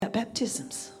about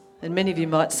baptisms. And many of you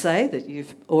might say that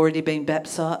you've already been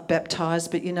baptised, but,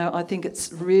 I think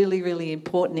it's really, really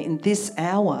important in this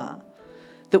hour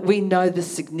that we know the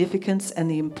significance and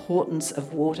the importance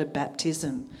of water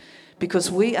baptism.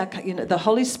 Because we are, the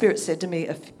Holy Spirit said to me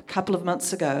a couple of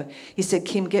months ago, he said,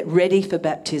 Kim, get ready for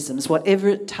baptisms. Whatever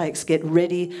it takes, get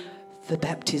ready for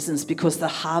baptisms because the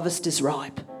harvest is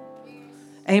ripe.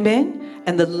 Amen?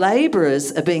 And the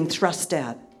labourers are being thrust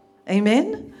out.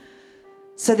 Amen?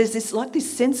 So there's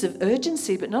this sense of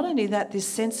urgency, but not only that, this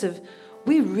sense of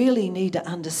we really need to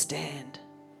understand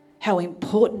how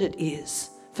important it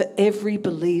is for every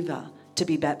believer to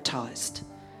be baptised.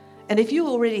 And if you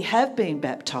already have been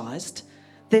baptised,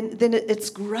 then it's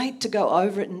great to go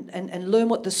over it and learn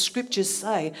what the scriptures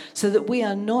say so that we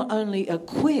are not only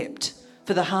equipped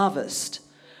for the harvest,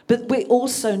 but we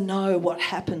also know what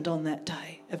happened on that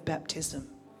day of baptism.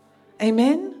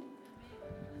 Amen?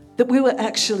 That we were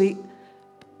actually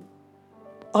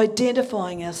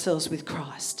identifying ourselves with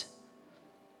Christ.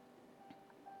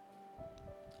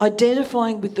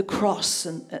 Identifying with the cross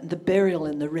and the burial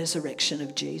and the resurrection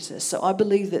of Jesus. So I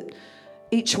believe that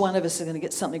each one of us are going to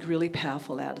get something really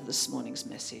powerful out of this morning's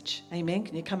message. Amen?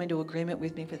 Can you come into agreement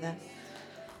with me for that?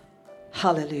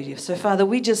 Hallelujah. So, Father,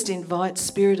 we just invite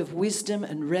spirit of wisdom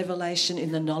and revelation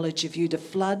in the knowledge of you to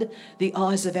flood the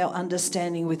eyes of our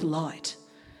understanding with light,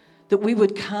 that we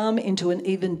would come into an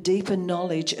even deeper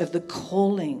knowledge of the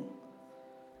calling,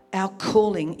 our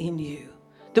calling in you,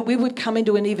 that we would come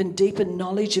into an even deeper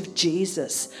knowledge of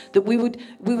Jesus, that we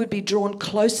would be drawn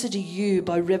closer to you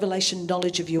by revelation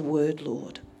knowledge of your word,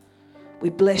 Lord. We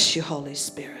bless you, Holy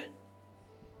Spirit.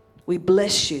 We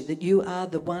bless you that you are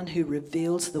the one who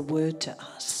reveals the word to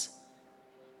us.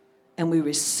 And we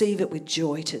receive it with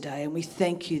joy today. And we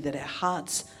thank you that our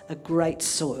hearts are great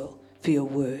soil for your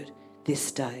word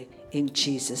this day. In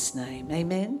Jesus' name.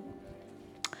 Amen.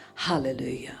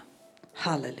 Hallelujah.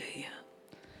 Hallelujah.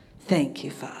 Thank you,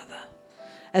 Father.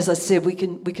 As I said, we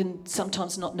can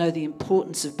sometimes not know the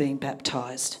importance of being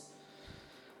baptised.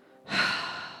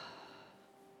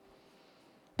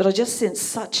 But I just sense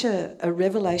such a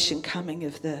revelation coming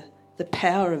of the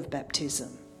power of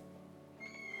baptism,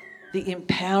 the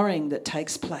empowering that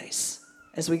takes place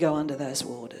as we go under those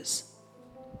waters.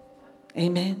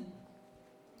 Amen.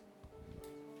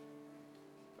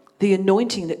 The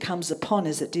anointing that comes upon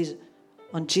as it did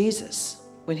on Jesus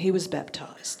when he was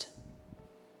baptised.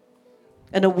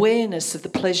 An awareness of the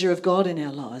pleasure of God in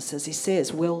our lives as he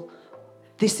says, well,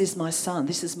 this is my son,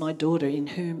 this is my daughter in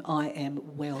whom I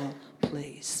am well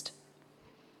pleased.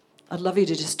 I'd love you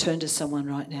to just turn to someone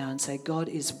right now and say, God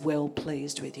is well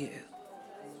pleased with you.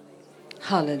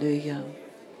 Hallelujah.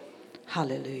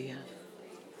 Hallelujah.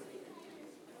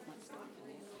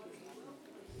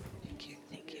 Thank you.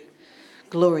 Thank you.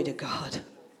 Glory to God.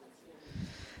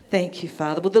 Thank you,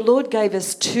 Father. Well, the Lord gave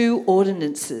us 2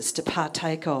 ordinances to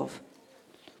partake of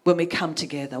when we come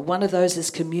together. One of those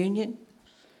is communion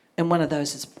and one of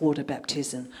those is water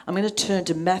baptism. I'm going to turn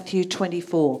to Matthew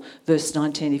 24, verse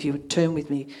 19. If you would turn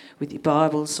with me with your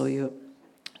Bibles or your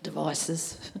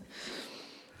devices.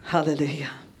 Hallelujah.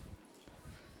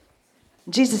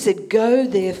 Jesus said, go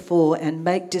therefore and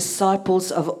make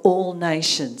disciples of all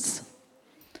nations,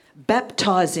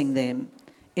 baptizing them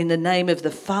in the name of the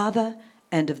Father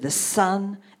and of the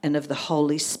Son and of the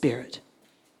Holy Spirit.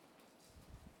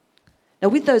 Now,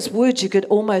 with those words, you could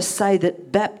almost say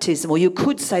that baptism, or you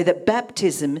could say that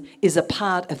baptism is a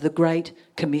part of the Great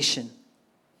Commission.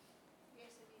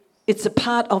 It's a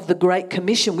part of the Great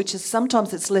Commission, which is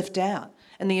sometimes it's left out,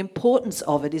 and the importance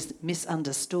of it is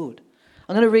misunderstood.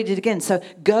 I'm going to read it again. So,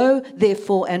 go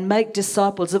therefore and make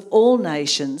disciples of all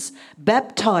nations,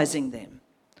 baptizing them.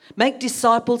 Make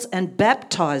disciples and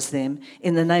baptize them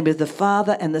in the name of the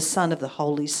Father and the Son of the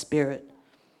Holy Spirit.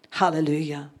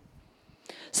 Hallelujah.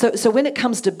 So when it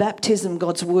comes to baptism,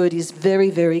 God's word is very,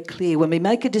 very clear. When we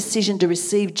make a decision to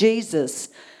receive Jesus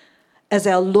as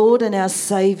our Lord and our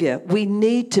Saviour, we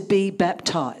need to be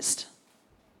baptised.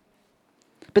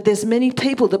 But there's many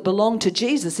people that belong to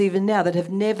Jesus even now that have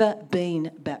never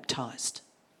been baptised.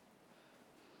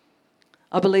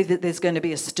 I believe that there's going to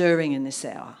be a stirring in this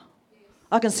hour.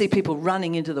 I can see people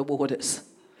running into the waters.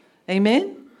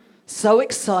 Amen? So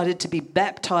excited to be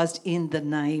baptised in the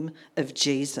name of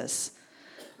Jesus.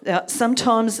 Now,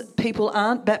 sometimes people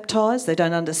aren't baptised. They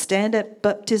don't understand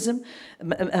baptism.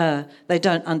 They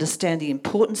don't understand the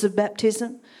importance of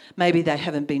baptism. Maybe they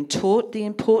haven't been taught the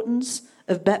importance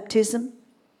of baptism.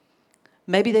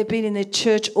 Maybe they've been in their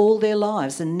church all their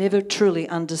lives and never truly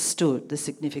understood the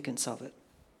significance of it.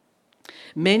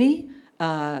 Many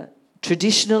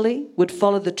traditionally, would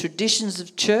follow the traditions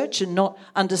of church and not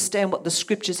understand what the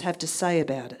scriptures have to say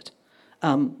about it.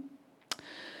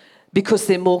 Because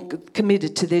they're more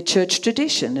committed to their church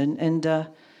tradition.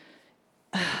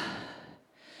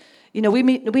 We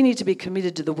need to be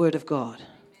committed to the Word of God.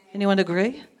 Anyone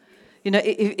agree?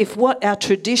 If what our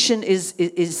tradition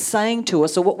is saying to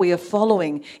us or what we are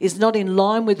following is not in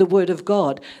line with the Word of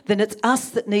God, then it's us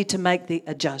that need to make the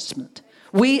adjustment.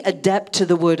 We adapt to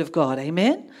the Word of God,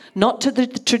 amen? Not to the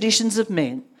traditions of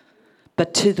men,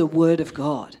 but to the Word of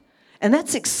God. And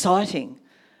that's exciting.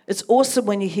 It's awesome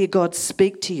when you hear God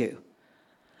speak to you.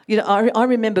 I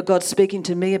remember God speaking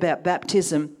to me about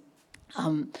baptism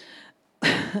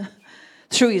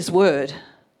through His Word,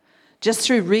 just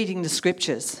through reading the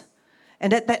Scriptures.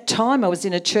 And at that time, I was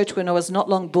in a church when I was not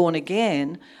long born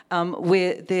again,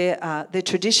 where their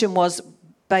tradition was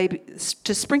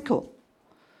to sprinkle.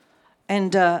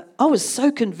 And I was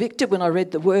so convicted when I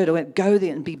read the Word. I went, go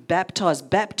there and be baptised,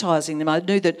 baptising them. I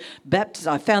knew that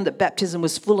I found that baptism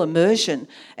was full immersion.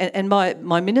 And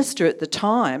my minister at the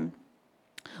time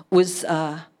was,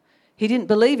 he didn't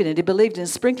believe in it. He believed in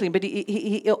sprinkling, but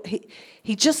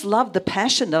he just loved the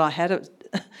passion that I had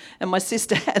and my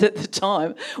sister had at the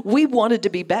time. We wanted to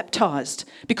be baptised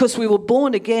because we were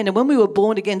born again. And when we were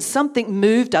born again, something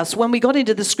moved us. When we got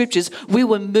into the scriptures, we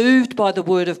were moved by the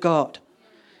Word of God.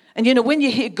 And when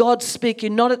you hear God speak, you're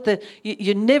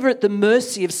never at the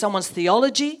mercy of someone's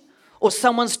theology or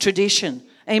someone's tradition.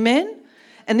 Amen?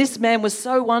 And this man was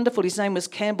so wonderful. His name was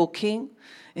Campbell King.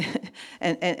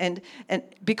 and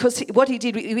because what he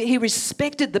did, he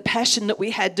respected the passion that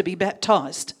we had to be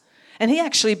baptised. And he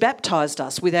actually baptised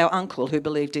us with our uncle who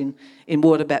believed in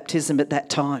water baptism at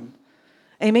that time.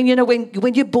 Amen.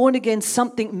 When you're born again,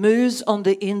 something moves on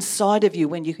the inside of you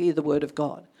when you hear the Word of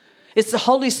God. It's the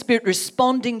Holy Spirit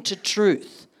responding to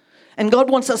truth. And God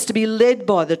wants us to be led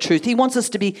by the truth. He wants us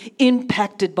to be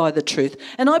impacted by the truth.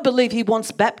 And I believe He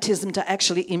wants baptism to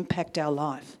actually impact our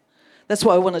life. That's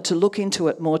why I wanted to look into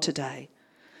it more today.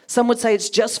 Some would say it's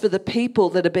just for the people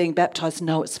that are being baptised.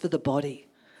 No, it's for the body.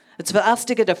 It's for us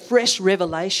to get a fresh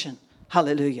revelation,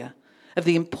 hallelujah, of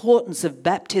the importance of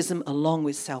baptism along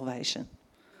with salvation.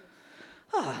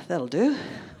 That'll do.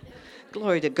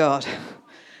 Glory to God.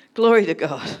 Glory to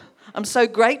God. I'm so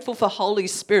grateful for Holy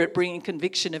Spirit bringing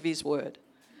conviction of His Word.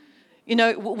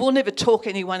 We'll never talk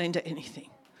anyone into anything.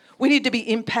 We need to be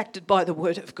impacted by the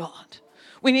Word of God.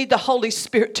 We need the Holy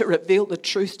Spirit to reveal the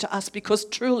truth to us, because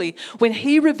truly, when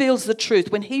He reveals the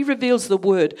truth, when He reveals the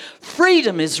Word,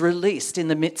 freedom is released in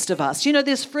the midst of us.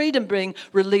 There's freedom being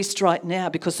released right now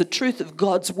because the truth of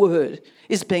God's Word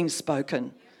is being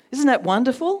spoken. Isn't that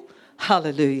wonderful?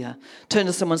 Hallelujah. Turn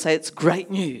to someone and say, it's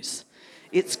great news.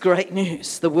 It's great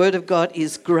news. The Word of God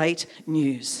is great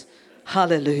news.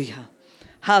 Hallelujah.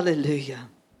 Hallelujah.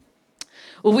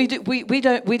 Well, we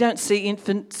don't see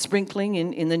infant sprinkling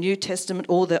in the New Testament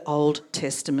or the Old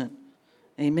Testament.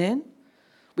 Amen?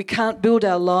 We can't build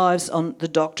our lives on the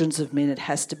doctrines of men. It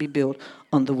has to be built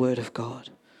on the Word of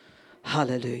God.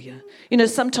 Hallelujah.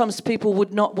 Sometimes people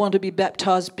would not want to be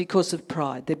baptised because of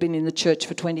pride. They've been in the church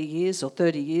for 20 years or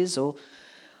 30 years or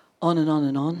on and on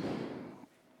and on.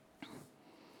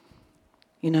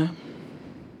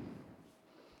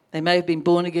 They may have been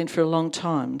born again for a long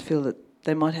time and feel that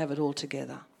they might have it all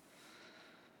together.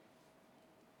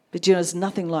 But there's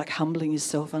nothing like humbling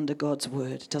yourself under God's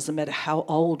Word. It doesn't matter how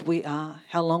old we are,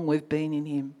 how long we've been in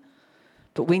Him.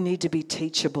 But we need to be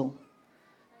teachable.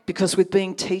 Because with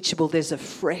being teachable, there's a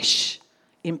fresh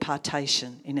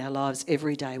impartation in our lives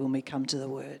every day when we come to the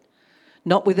Word.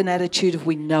 Not with an attitude of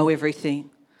we know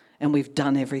everything and we've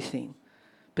done everything.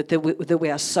 But that we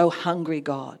are so hungry,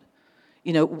 God.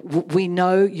 We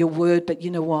know your Word, but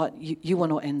you know what? You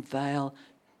want to unveil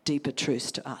deeper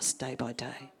truths to us day by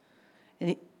day.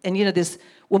 And there's,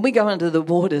 when we go under the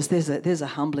waters, there's a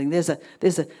humbling, there's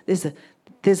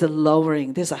a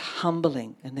lowering, there's a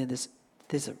humbling, and then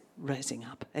there's a raising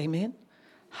up. Amen?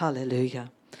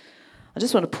 Hallelujah. I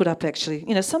just want to put up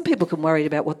actually, some people can worry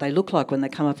about what they look like when they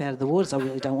come up out of the waters. I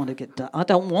really don't want to I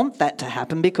don't want that to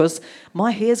happen because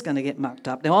my hair's going to get mucked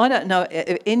up. Now, I don't know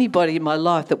anybody in my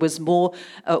life that was more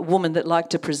a woman that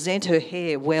liked to present her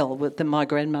hair well than my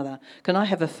grandmother. Can I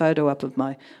have a photo up of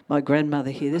my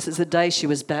grandmother here? This is the day she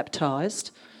was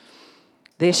baptised.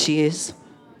 There she is.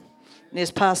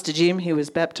 There's Pastor Jim. He was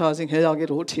baptising her. I'll get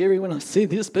all teary when I see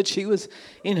this, but she was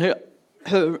in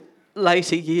her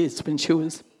later years when she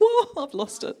was... Whoa, I've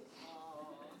lost it.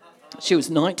 She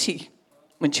was 90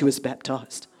 when she was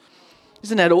baptised.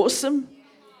 Isn't that awesome?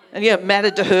 And it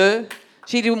mattered to her.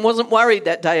 She wasn't worried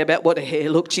that day about what her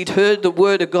hair looked. She'd heard the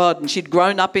Word of God and she'd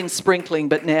grown up in sprinkling,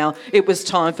 but now it was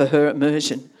time for her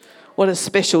immersion. What a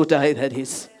special day that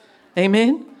is.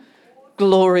 Amen?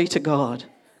 Glory to God.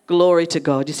 Glory to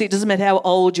God. You see, it doesn't matter how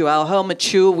old you are, how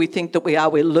mature we think that we are,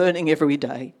 we're learning every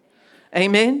day.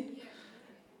 Amen?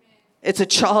 It's a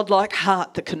childlike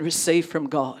heart that can receive from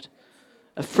God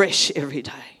afresh every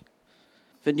day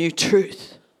for new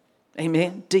truth.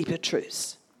 Amen? Deeper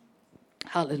truths.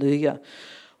 Hallelujah.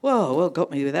 Whoa, well, got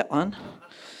me with that one.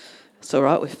 It's all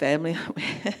right with family.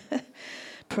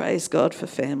 Praise God for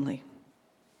family.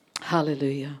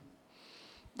 Hallelujah.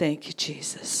 Thank you,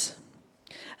 Jesus.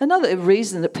 Another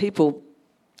reason that people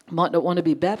might not want to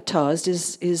be baptised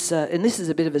is and this is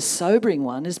a bit of a sobering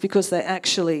one, is because they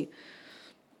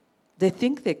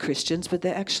think they're Christians, but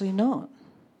they're actually not.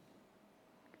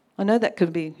 I know that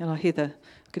could be, and I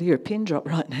could hear a pin drop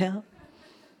right now.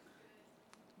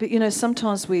 But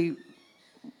sometimes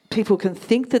people can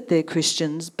think that they're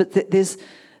Christians, but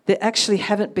they actually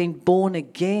haven't been born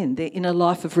again. They're in a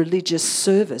life of religious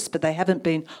service, but they haven't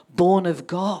been born of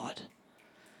God.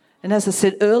 And as I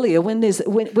said earlier, when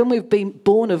we've been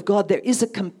born of God, there is a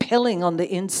compelling on the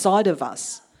inside of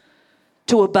us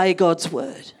to obey God's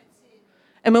word.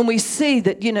 And when we see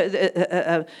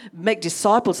that, make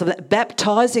disciples of that,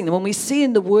 baptizing them, when we see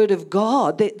in the word of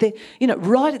God,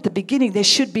 right at the beginning, there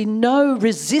should be no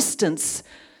resistance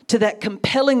to that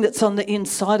compelling that's on the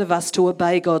inside of us to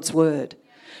obey God's word.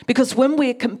 Because when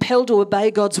we're compelled to obey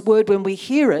God's word, when we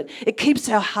hear it, it keeps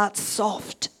our hearts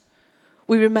soft.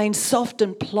 We remain soft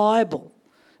and pliable.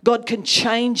 God can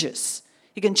change us.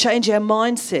 He can change our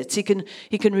mindsets.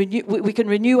 We can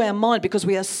renew our mind because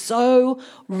we are so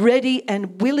ready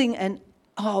and willing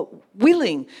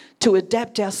to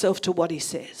adapt ourselves to what he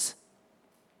says.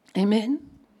 Amen?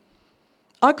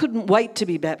 I couldn't wait to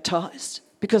be baptised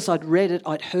because I'd read it,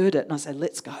 I'd heard it, and I said,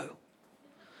 let's go.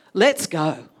 Let's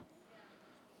go.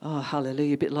 Oh,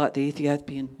 hallelujah, a bit like the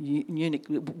Ethiopian eunuch.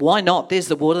 Why not? There's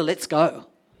the water, let's go.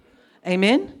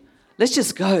 Amen? Let's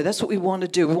just go. That's what we want to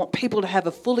do. We want people to have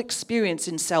a full experience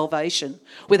in salvation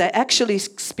where they actually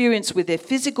experience with their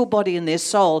physical body and their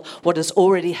soul what has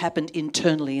already happened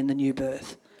internally in the new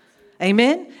birth.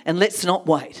 Amen? And let's not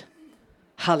wait.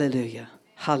 Hallelujah.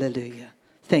 Hallelujah.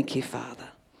 Thank you, Father.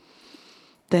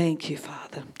 Thank you,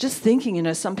 Father. Just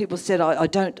thinking, some people said, I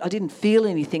didn't feel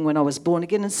anything when I was born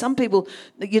again. And some people,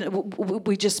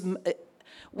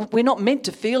 we're not meant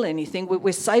to feel anything.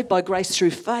 We're saved by grace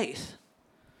through faith.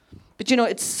 But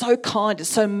it's so kind, it's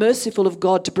so merciful of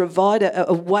God to provide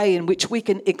a way in which we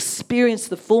can experience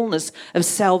the fullness of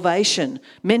salvation,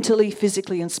 mentally,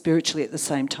 physically, and spiritually at the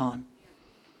same time.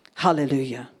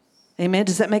 Hallelujah. Amen.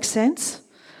 Does that make sense?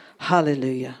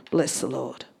 Hallelujah. Bless the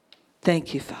Lord.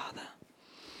 Thank you, Father.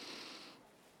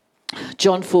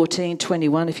 John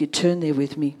 14:21, if you turn there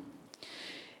with me.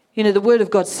 The word of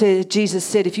God says, Jesus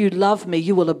said, if you love me,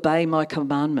 you will obey my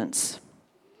commandments.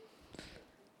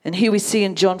 And here we see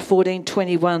in John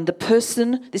 14:21, the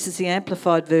person, this is the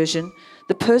Amplified Version,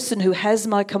 the person who has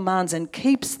my commands and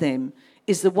keeps them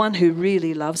is the one who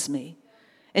really loves me.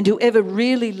 And whoever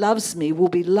really loves me will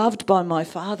be loved by my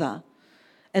Father.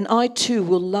 And I too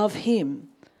will love him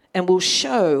and will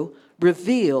show,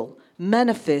 reveal,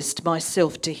 manifest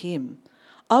myself to him.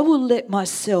 I will let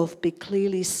myself be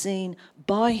clearly seen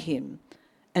by him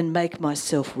and make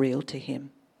myself real to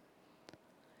him.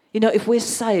 If we're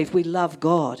saved, we love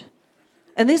God.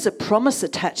 And there's a promise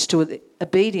attached to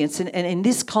obedience. And in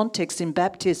this context, in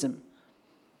baptism,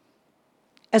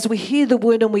 as we hear the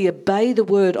word and we obey the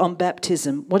word on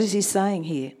baptism, what is he saying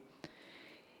here?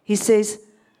 He says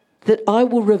that I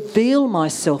will reveal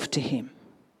myself to him.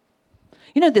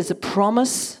 There's a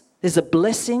promise, there's a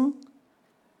blessing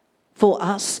for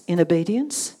us in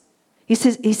obedience. He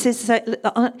says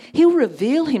he'll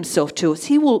reveal himself to us.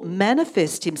 He will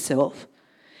manifest himself.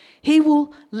 He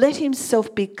will let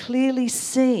himself be clearly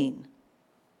seen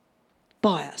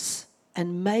by us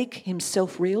and make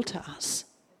himself real to us.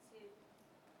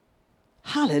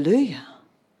 Hallelujah.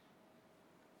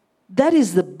 That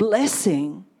is the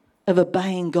blessing of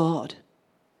obeying God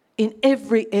in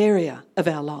every area of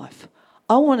our life.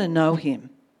 I want to know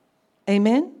him.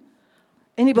 Amen?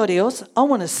 Anybody else? I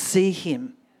want to see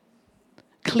him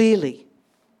clearly.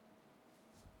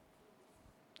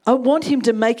 I want him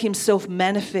to make himself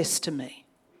manifest to me.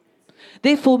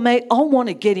 Therefore, I want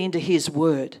to get into his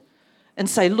word and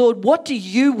say, Lord, what do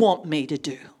you want me to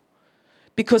do?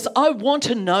 Because I want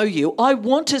to know you. I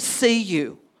want to see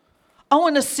you. I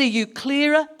want to see you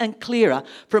clearer and clearer,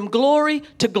 from glory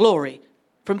to glory,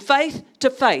 from faith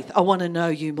to faith. I want to know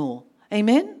you more.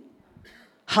 Amen?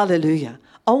 Hallelujah.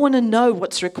 I want to know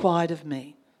what's required of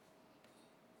me.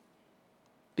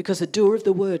 Because the doer of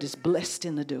the word is blessed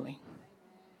in the doing.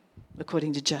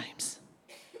 According to James.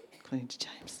 According to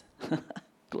James.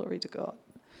 Glory to God.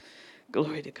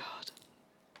 Glory to God.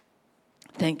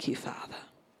 Thank you, Father.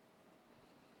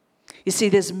 You see,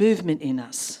 there's movement in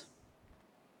us.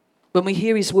 When we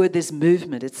hear his word, there's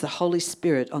movement. It's the Holy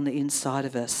Spirit on the inside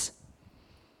of us.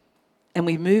 And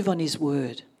we move on his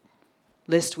word,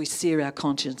 lest we sear our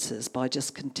consciences by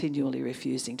just continually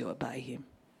refusing to obey him.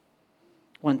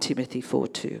 1 Timothy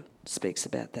 4:2 speaks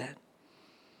about that.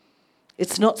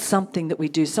 It's not something that we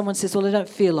do. Someone says, well, I don't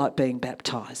feel like being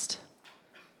baptised.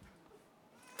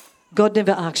 God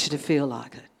never asks you to feel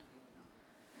like it.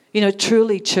 You know,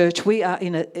 truly, church, we've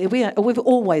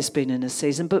always been in a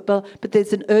season, but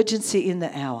there's an urgency in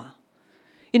the hour.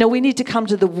 You know, we need to come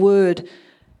to the word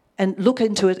and look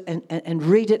into it and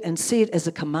read it and see it as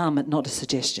a commandment, not a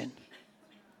suggestion.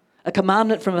 A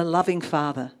commandment from a loving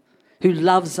Father who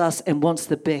loves us and wants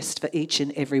the best for each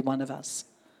and every one of us.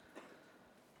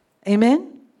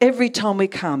 Amen? Every time we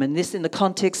come, and this in the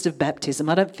context of baptism,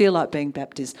 I don't feel like being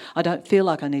baptized. I don't feel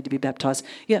like I need to be baptised.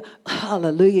 Yeah,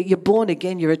 hallelujah. You're born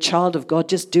again. You're a child of God.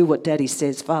 Just do what Daddy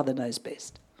says. Father knows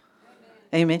best.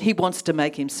 Amen. He wants to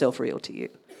make himself real to you.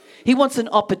 He wants an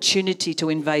opportunity to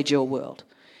invade your world.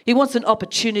 He wants an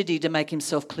opportunity to make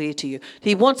himself clear to you.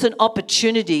 He wants an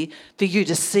opportunity for you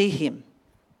to see him.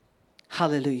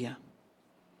 Hallelujah.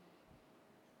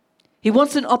 He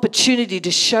wants an opportunity to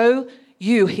show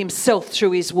you himself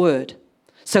through his word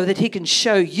so that he can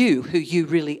show you who you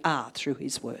really are through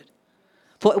his word.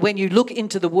 For when you look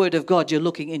into the word of God, you're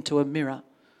looking into a mirror.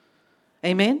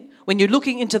 Amen? When you're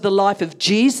looking into the life of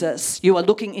Jesus, you are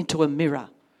looking into a mirror.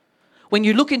 When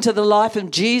you look into the life of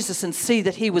Jesus and see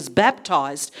that he was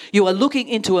baptized, you are looking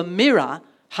into a mirror,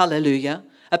 hallelujah,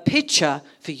 a picture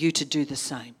for you to do the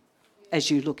same as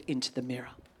you look into the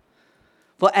mirror.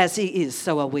 For as he is,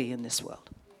 so are we in this world.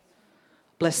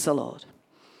 Bless the Lord.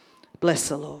 Bless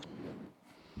the Lord.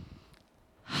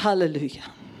 Hallelujah.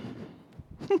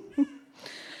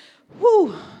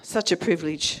 Woo, such a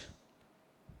privilege.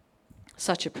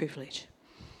 Such a privilege.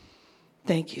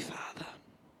 Thank you, Father.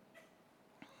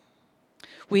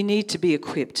 We need to be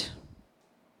equipped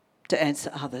to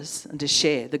answer others and to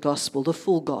share the gospel, the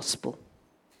full gospel,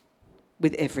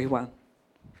 with everyone.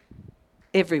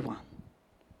 Everyone.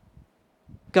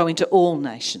 Go into all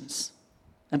nations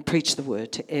and preach the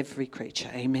word to every creature.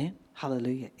 Amen.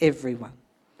 Hallelujah. Everyone.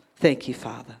 Thank you,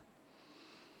 Father.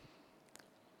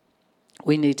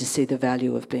 We need to see the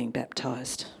value of being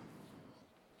baptized.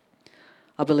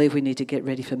 I believe we need to get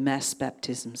ready for mass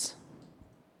baptisms.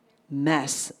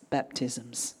 Mass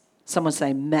baptisms. Someone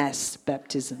say mass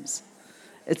baptisms.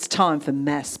 It's time for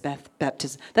mass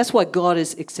baptism. That's why God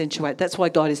is accentuating. That's why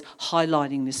God is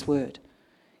highlighting this word.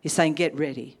 He's saying get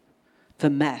ready for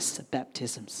mass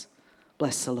baptisms.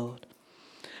 Bless the Lord.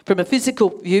 From a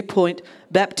physical viewpoint,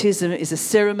 baptism is a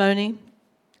ceremony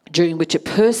during which a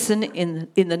person in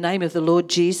the name of the Lord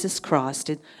Jesus Christ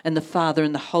and the Father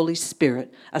and the Holy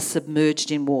Spirit are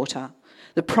submerged in water.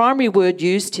 The primary word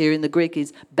used here in the Greek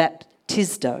is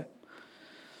baptizo,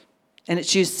 and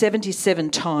it's used 77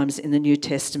 times in the New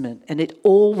Testament, and it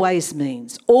always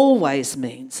means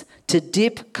to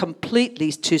dip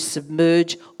completely, to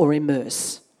submerge or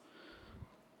immerse.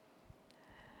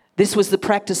 This was the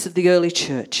practice of the early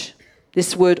church.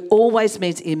 This word always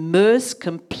means immerse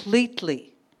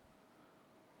completely.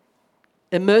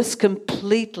 Immerse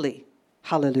completely.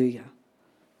 Hallelujah.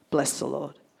 Bless the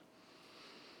Lord.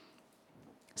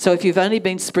 So if you've only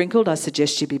been sprinkled, I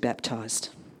suggest you be baptized.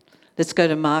 Let's go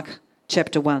to Mark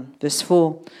chapter 1, verse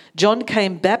 4. John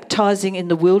came baptizing in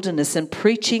the wilderness and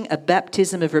preaching a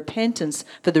baptism of repentance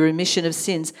for the remission of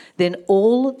sins. Then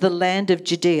all the land of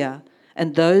Judea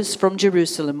and those from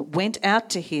Jerusalem went out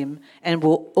to him and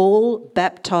were all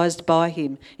baptized by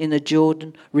him in the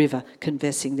Jordan River,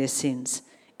 confessing their sins.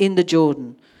 In the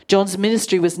Jordan. John's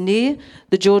ministry was near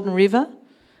the Jordan River.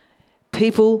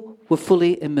 People were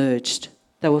fully immersed.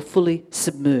 They were fully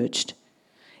submerged.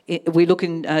 We look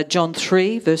in John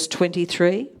 3, verse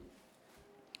 23.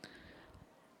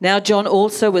 Now John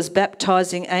also was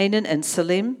baptizing Aenon and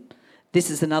Salim. This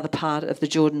is another part of the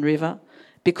Jordan River.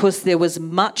 Because there was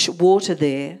much water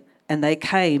there, and they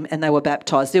came and they were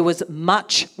baptized. There was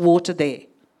much water there.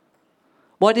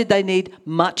 Why did they need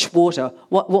much water?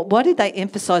 Why did they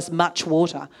emphasize much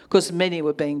water? Because many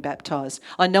were being baptized.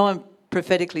 I know I'm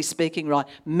prophetically speaking right.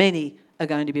 Many are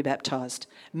going to be baptized.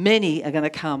 Many are going to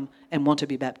come and want to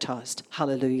be baptized.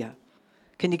 Hallelujah.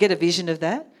 Can you get a vision of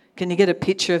that? Can you get a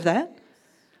picture of that?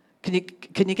 Can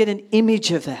you get an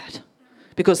image of that?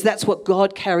 Because that's what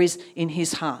God carries in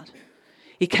his heart.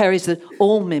 He carries that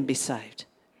all men be saved,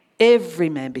 every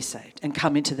man be saved and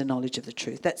come into the knowledge of the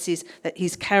truth. That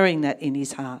he's carrying that in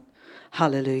his heart.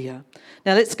 Hallelujah.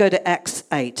 Now let's go to Acts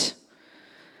 8.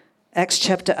 Acts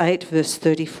chapter 8, verse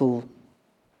 34.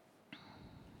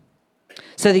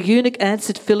 So the eunuch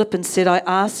answered Philip and said, I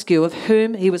ask you of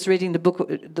whom, he was reading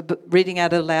reading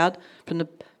out aloud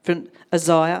from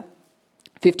Isaiah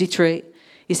 53.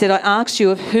 He said, I ask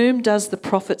you, of whom does the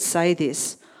prophet say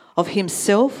this? Of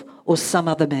himself or some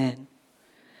other man?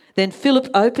 Then Philip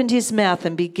opened his mouth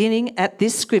and beginning at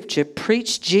this scripture,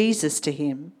 preached Jesus to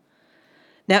him.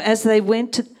 Now as they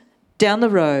went down the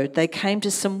road, they came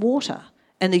to some water,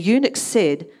 and the eunuch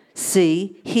said,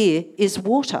 see, here is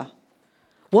water.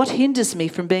 What hinders me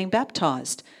from being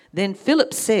baptized? Then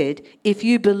Philip said, if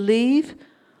you believe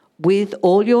with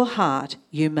all your heart,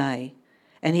 you may.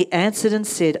 And he answered and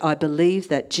said, I believe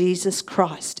that Jesus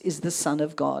Christ is the Son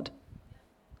of God.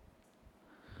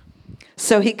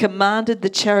 So he commanded the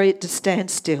chariot to stand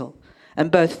still,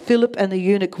 and both Philip and the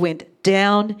eunuch went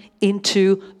down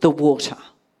into the water,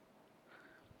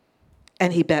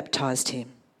 and he baptized him.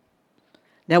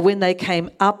 Now when they came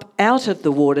up out of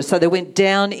the water, so they went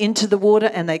down into the water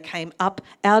and they came up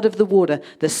out of the water,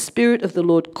 the Spirit of the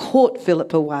Lord caught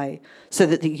Philip away, so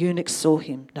that the eunuch saw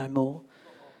him no more,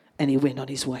 and he went on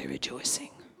his way rejoicing.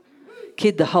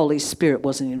 Kid, the Holy Spirit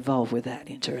wasn't involved with that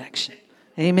interaction.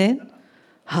 Amen?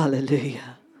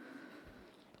 Hallelujah.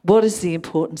 What is the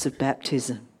importance of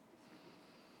baptism?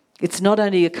 It's not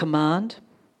only a command,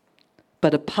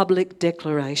 but a public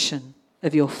declaration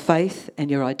of your faith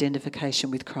and your identification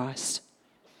with Christ.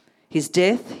 His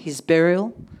death, his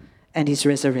burial, and his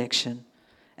resurrection.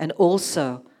 And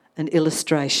also an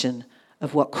illustration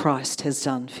of what Christ has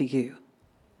done for you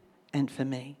and for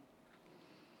me.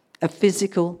 A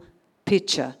physical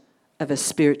picture of a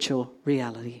spiritual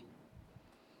reality.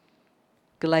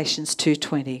 Galatians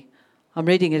 2:20. I'm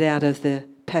reading it out of the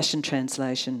Passion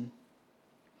Translation.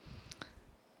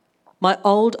 My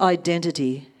old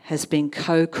identity has been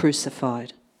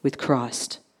co-crucified with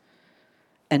Christ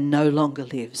and no longer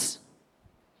lives.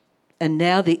 And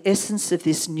now the essence of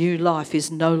this new life is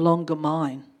no longer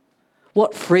mine.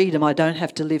 What freedom, I don't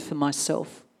have to live for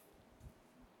myself.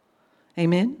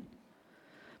 Amen?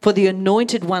 For the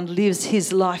Anointed One lives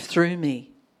his life through me.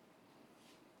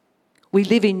 We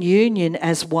live in union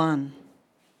as one.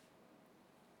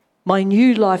 My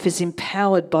new life is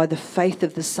empowered by the faith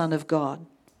of the Son of God,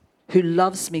 who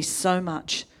loves me so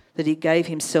much that he gave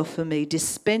himself for me,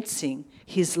 dispensing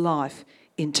his life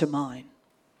into mine.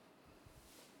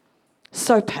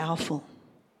 So powerful.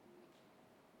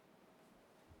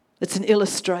 It's an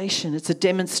illustration, it's a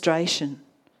demonstration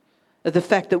of the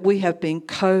fact that we have been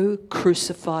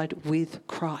co-crucified with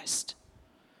Christ.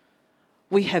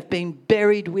 We have been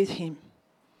buried with him.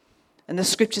 And the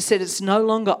scripture said it's no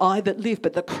longer I that live,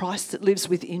 but the Christ that lives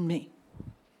within me.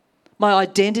 My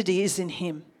identity is in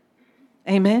him.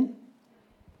 Amen?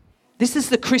 This is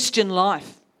the Christian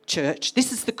life, church.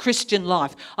 This is the Christian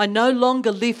life. I no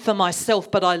longer live for myself,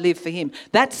 but I live for him.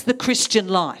 That's the Christian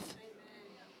life.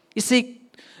 You see,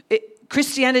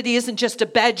 Christianity isn't just a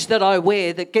badge that I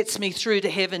wear that gets me through to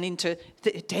heaven, to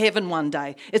heaven one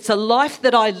day. It's a life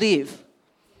that I live.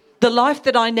 The life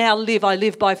that I now live, I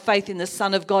live by faith in the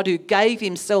Son of God who gave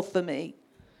himself for me.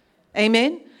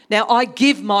 Amen? Now I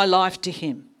give my life to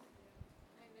him.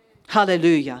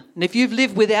 Hallelujah. And if you've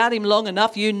lived without him long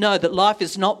enough, you know that life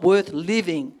is not worth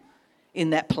living in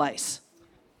that place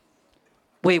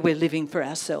where we're living for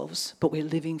ourselves, but we're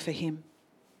living for him.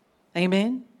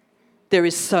 Amen? There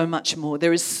is so much more.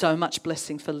 There is so much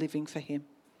blessing for living for him.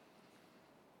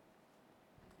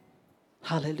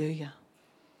 Hallelujah.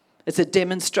 It's a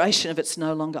demonstration of it's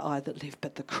no longer I that live,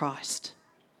 but the Christ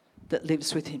that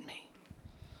lives within me.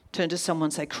 Turn to someone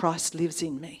and say, Christ lives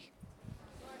in me.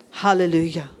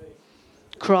 Hallelujah.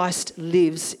 Christ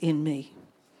lives in me.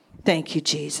 Thank you,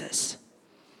 Jesus.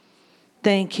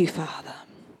 Thank you, Father.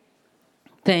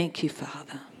 Thank you,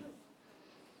 Father.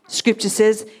 Scripture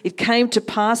says it came to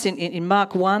pass in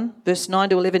Mark 1, verse 9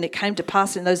 to 11, it came to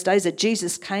pass in those days that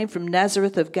Jesus came from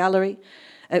Nazareth of Galilee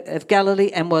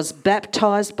and was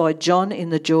baptized by John in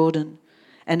the Jordan.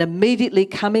 And immediately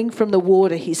coming from the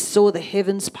water, he saw the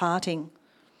heavens parting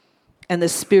and the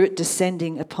Spirit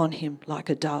descending upon him like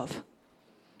a dove.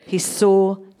 He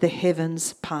saw the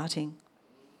heavens parting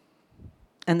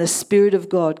and the Spirit of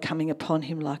God coming upon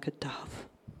him like a dove.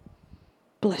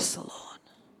 Bless the Lord.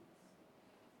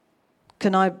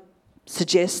 Can I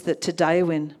suggest that today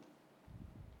when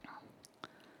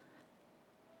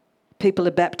people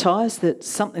are baptised that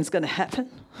something's going to happen?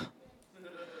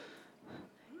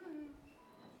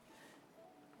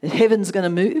 That heaven's going to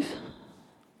move?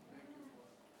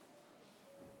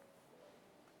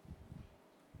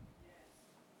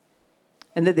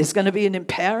 And that there's going to be an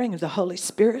empowering of the Holy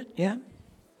Spirit, yeah?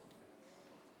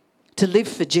 To live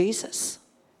for Jesus.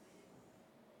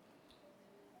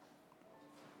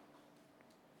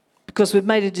 Because we've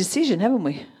made a decision, haven't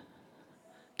we?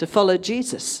 To follow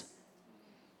Jesus.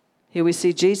 Here we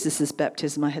see Jesus'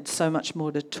 baptism. I had so much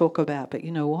more to talk about, but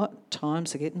you know what?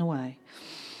 Times are getting away.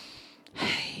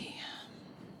 Hey.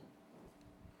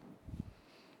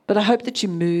 But I hope that you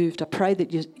moved. I pray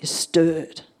that you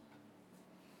stirred.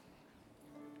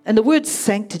 And the word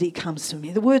sanctity comes to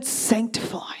me. The word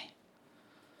sanctify.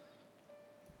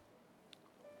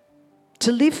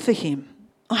 To live for him.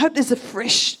 I hope there's a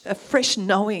fresh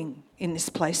knowing in this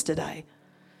place today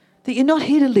that you're not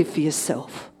here to live for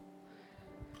yourself.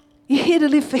 You're here to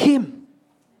live for him.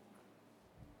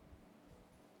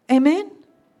 Amen?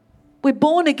 We're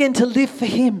born again to live for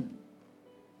him.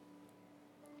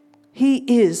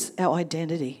 He is our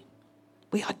identity.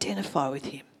 We identify with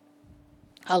him.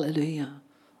 Hallelujah.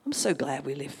 I'm so glad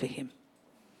we live for him.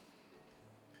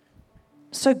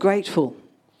 So grateful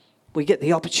we get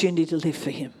the opportunity to live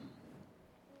for him.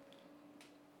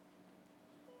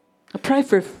 I pray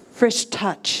for a fresh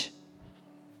touch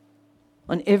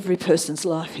on every person's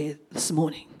life here this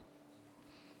morning.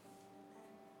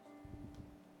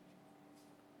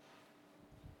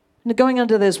 And going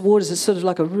under those waters is sort of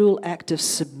like a real act of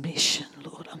submission.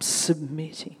 Lord, I'm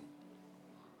submitting.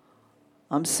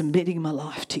 I'm submitting my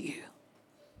life to you.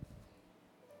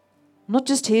 I'm not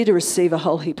just here to receive a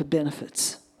whole heap of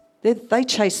benefits. They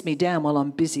chase me down while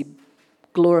I'm busy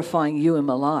glorifying you in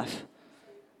my life.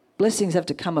 Blessings have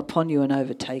to come upon you and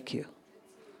overtake you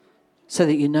so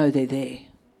that you know they're there.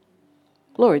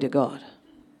 Glory to God.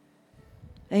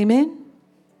 Amen?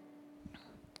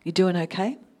 You doing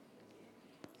okay?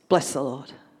 Bless the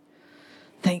Lord.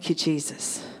 Thank you,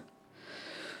 Jesus.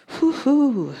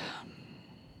 Woo-hoo.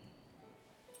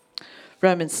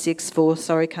 Romans 6:4.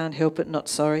 Sorry, can't help it, not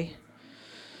sorry.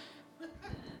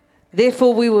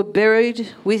 Therefore we were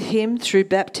buried with him through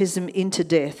baptism into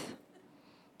death,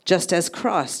 just as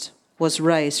Christ was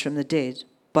raised from the dead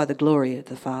by the glory of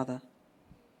the Father.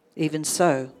 Even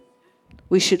so,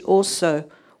 we should walk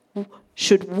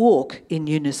in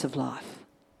newness of life.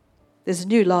 There's a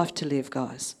new life to live,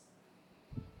 guys.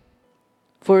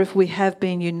 For if we have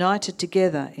been united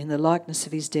together in the likeness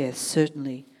of his death,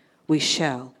 certainly we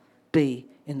shall be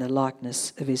in the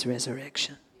likeness of his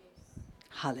resurrection.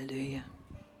 Hallelujah.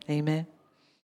 Amen.